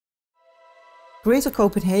Greater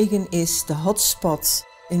Copenhagen is the hotspot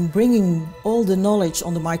in bringing all the knowledge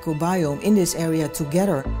on the microbiome in this area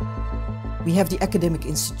together. We have the academic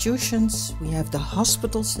institutions, we have the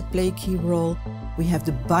hospitals that play a key role, we have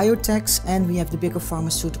the biotechs, and we have the bigger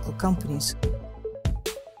pharmaceutical companies.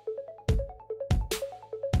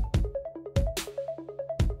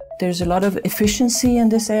 There's a lot of efficiency in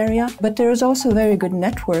this area, but there is also very good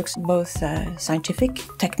networks, both scientific,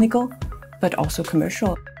 technical, but also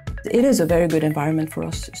commercial. It is a very good environment for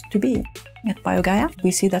us to be. At BioGaia,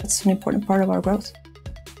 we see that's an important part of our growth.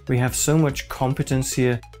 We have so much competence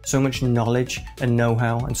here, so much knowledge and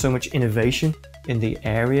know-how, and so much innovation in the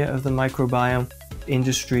area of the microbiome.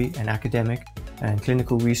 Industry and academic and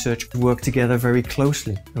clinical research work together very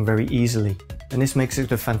closely and very easily. And this makes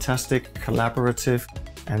it a fantastic, collaborative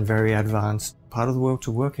and very advanced part of the world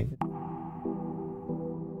to work in.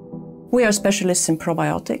 We are specialists in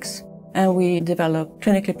probiotics, and we develop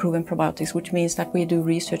clinically proven probiotics, which means that we do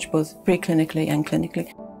research both preclinically and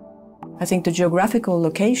clinically. I think the geographical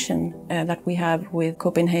location that we have with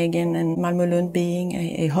Copenhagen and Malmö-Lund being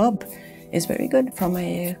a hub is very good from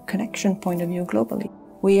a connection point of view globally.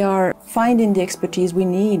 We are finding the expertise we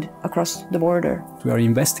need across the border. We are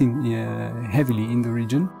investing heavily in the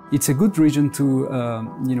region. It's a good region to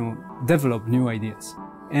develop new ideas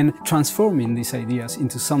and transforming these ideas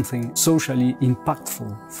into something socially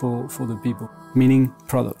impactful for the people, meaning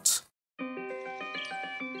products.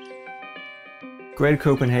 Greater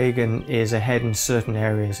Copenhagen is ahead in certain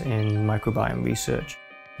areas in microbiome research.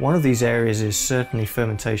 One of these areas is certainly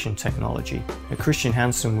fermentation technology. At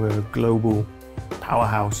Hansen, we're a global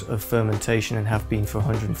powerhouse of fermentation and have been for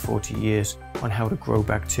 140 years on how to grow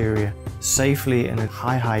bacteria safely and at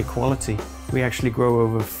high quality. We actually grow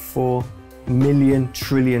over 4 million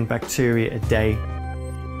trillion bacteria a day.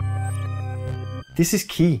 This is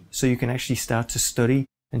key, so you can actually start to study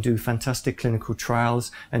and do fantastic clinical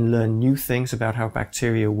trials and learn new things about how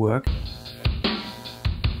bacteria work.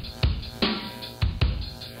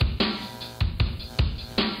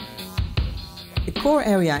 The core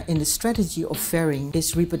area in the strategy of Ferring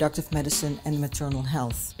is reproductive medicine and maternal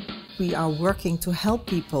health. We are working to help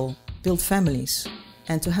people build families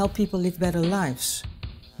and to help people live better lives.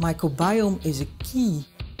 Microbiome is a key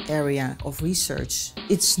area of research.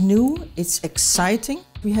 It's new, it's exciting.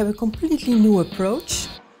 We have a completely new approach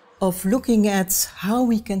of looking at how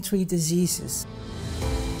we can treat diseases.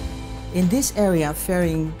 In this area,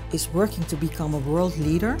 Ferring is working to become a world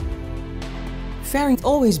leader. Ferring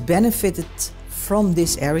always benefited from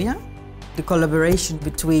this area. The collaboration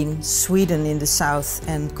between Sweden in the south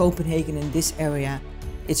and Copenhagen in this area,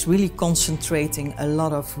 it's really concentrating a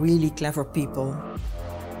lot of really clever people.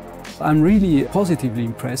 I'm really positively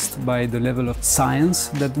impressed by the level of science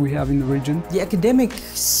that we have in the region. The academic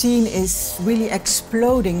scene is really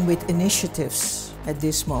exploding with initiatives at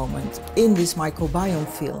this moment in this microbiome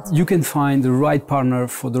field. You can find the right partner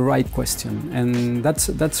for the right question, and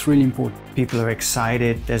that's really important. People are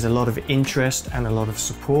excited, there's a lot of interest and a lot of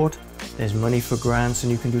support. There's money for grants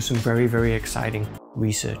and you can do some very exciting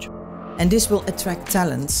research. And this will attract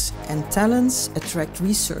talents, and talents attract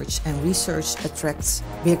research, and research attracts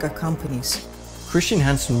bigger companies.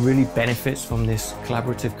 Hansen really benefits from this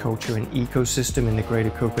collaborative culture and ecosystem in the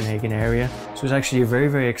Greater Copenhagen area. So it's actually a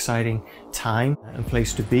very exciting time and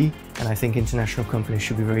place to be, and I think international companies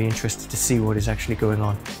should be very interested to see what is actually going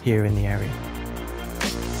on here in the area.